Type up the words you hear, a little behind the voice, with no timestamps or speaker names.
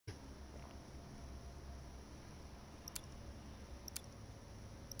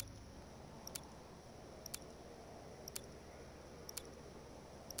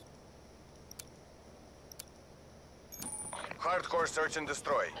Hardcore search and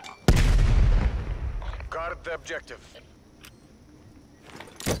destroy. Guard the objective.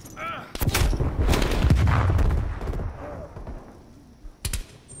 Oh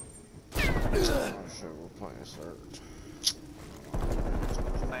shit, we're playing search.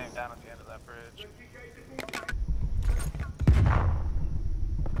 Laying down at the end of that bridge.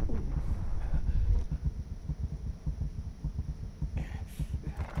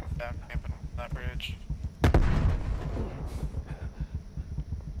 Yeah, camping on that bridge.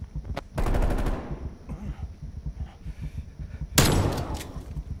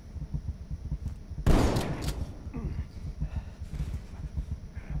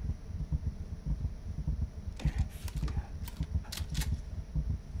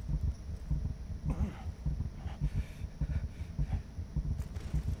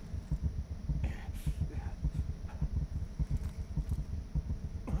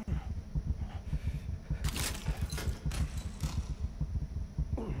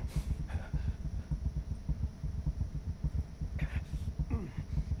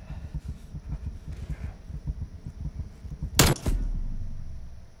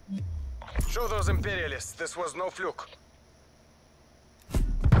 Show those Imperialists this was no fluke.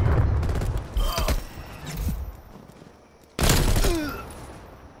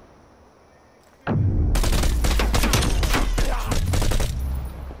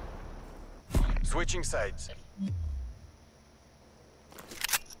 Switching sides.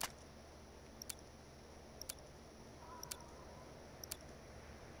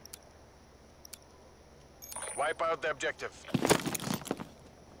 Wipe out the objective.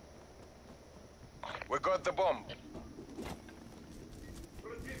 We got the bomb.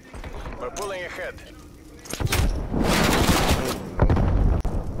 We're pulling ahead.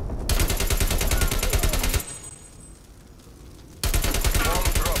 Bomb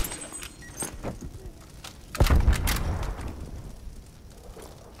dropped.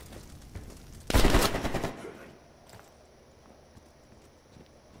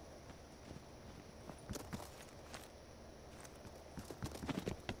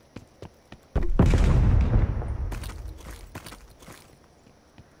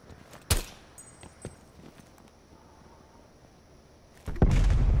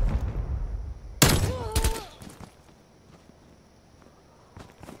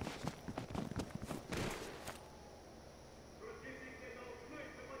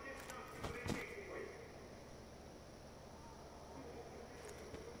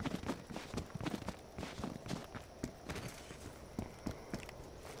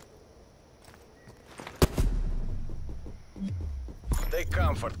 Take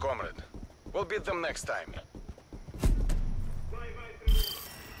comfort, comrade. We'll beat them next time.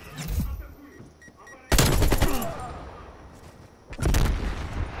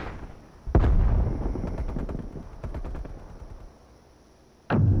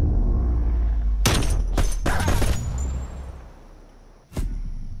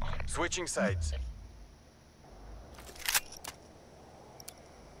 Switching sides.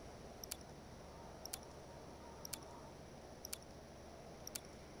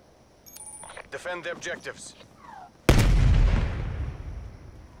 Defend the objectives.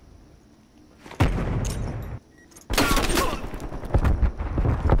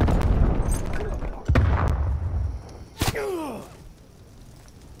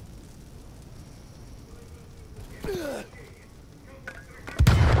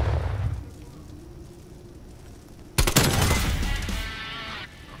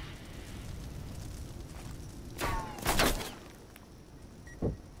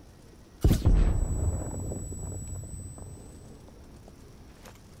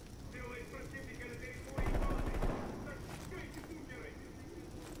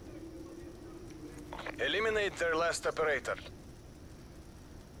 Eliminate their last operator.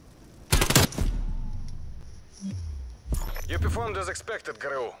 You performed as expected,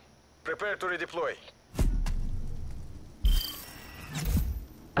 GRU. Prepare to redeploy.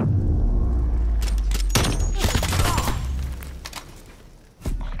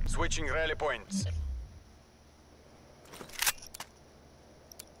 Switching rally points.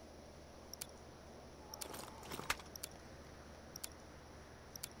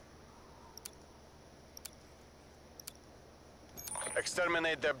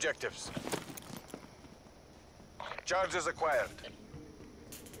 Exterminate the objectives. Charges acquired.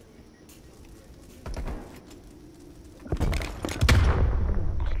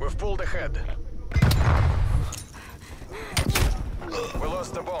 We've pulled ahead. We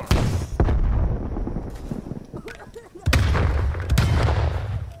lost the bomb.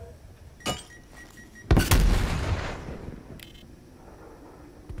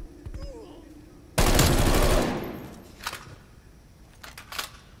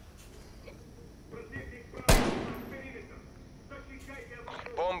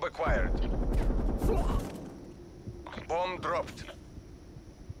 dropped.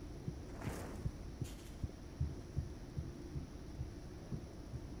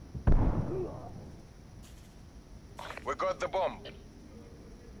 We got the bomb.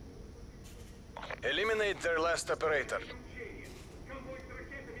 Eliminate their last operator.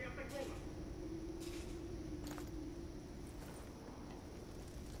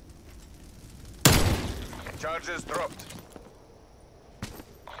 Charges dropped.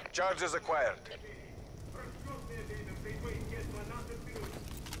 Charges acquired.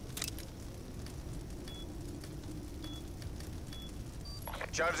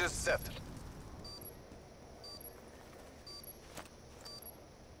 Charges set.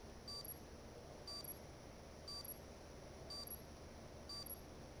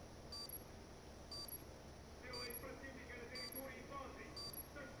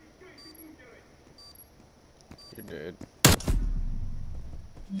 You're dead.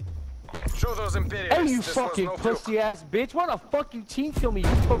 Show those Imperials. Hey, you this fucking was no pussy ass bitch! Why the fuck you team kill me,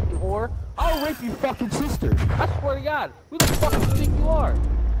 you fucking whore? I'll rape your fucking sister. I swear to God. Who the fuck you think you are?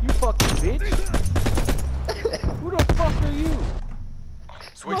 You fucking bitch. Who the fuck are you?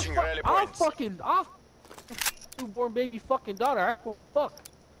 Switching rally I'll points. I'll newborn baby fucking daughter. I don't fuck.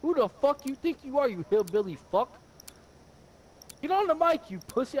 Who the fuck you think you are, you hillbilly fuck? Get on the mic, you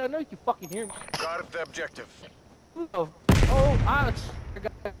pussy. I know you can fucking hear me. Guard the objective. Who the I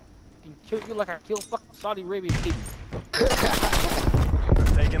gotta kill you like I killed fucking Saudi Arabian king.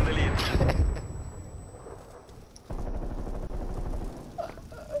 Taking the lead.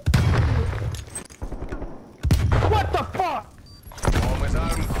 What the fuck? Bomb is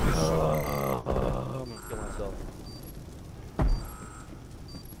armed. I'm gonna kill myself.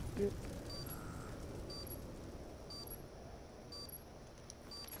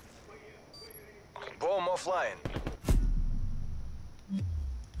 Bomb offline.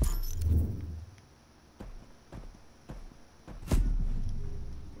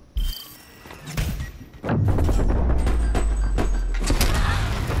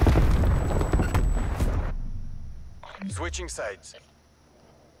 Switching sides.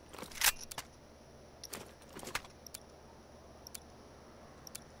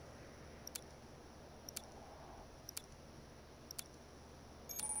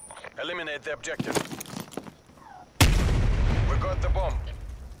 Eliminate the objective. We got the bomb.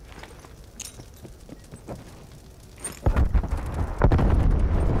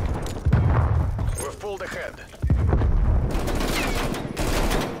 We've pulled ahead.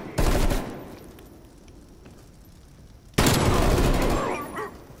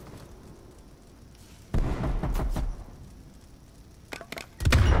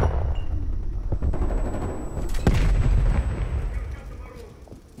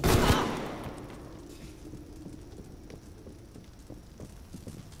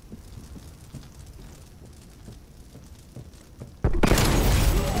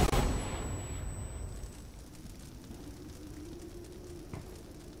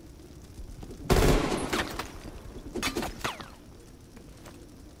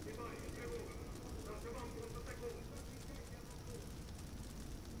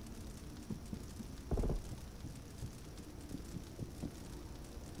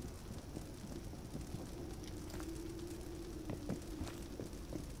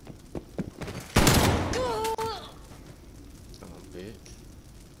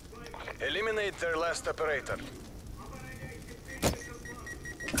 Eliminate their last operator.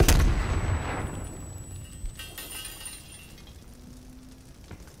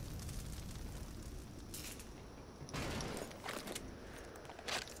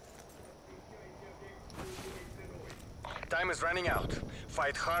 Time is running out.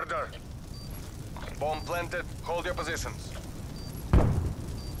 Fight harder. Bomb planted. Hold your positions.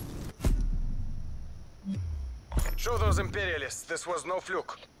 Show those Imperialists this was no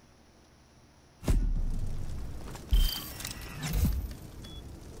fluke.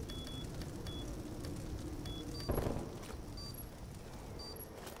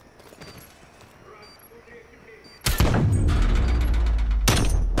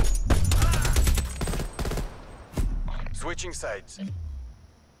 Switching sides.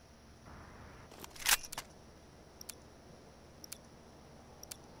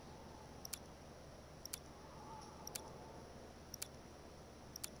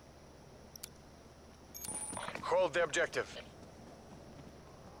 Hold the objective.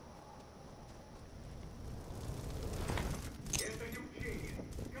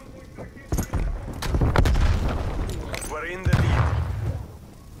 We're in the lead.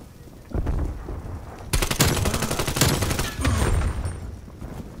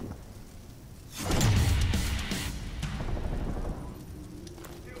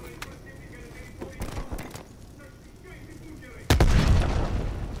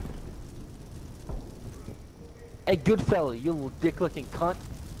 Hey, good fella, you little dick-licking cunt.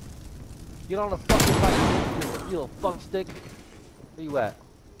 Get on the fucking bike, you little fuck stick. Where you at?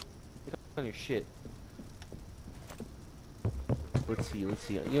 Get on your shit. Let's see. You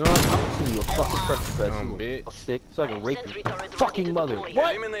know what? I'm gonna see you a fucking pressure press, you little bitch. stick, so I can rape your fucking mother. What?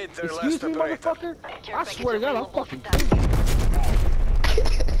 Eliminate their Excuse last me, operator. motherfucker? I swear to God, I'll fucking kill you.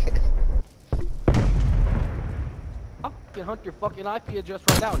 I'll fucking hunt your fucking IP address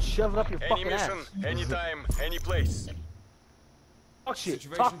right now and shove it up your Any fucking mission, ass. anytime, any place. Talk shit.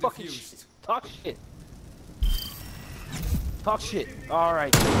 Situation Talk fucking diffused. shit. Talk shit. Talk shit.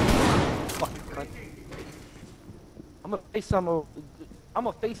 Alright. Fucking cunt. I'm gonna face some of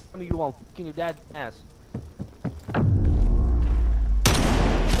you on fucking your dad's ass.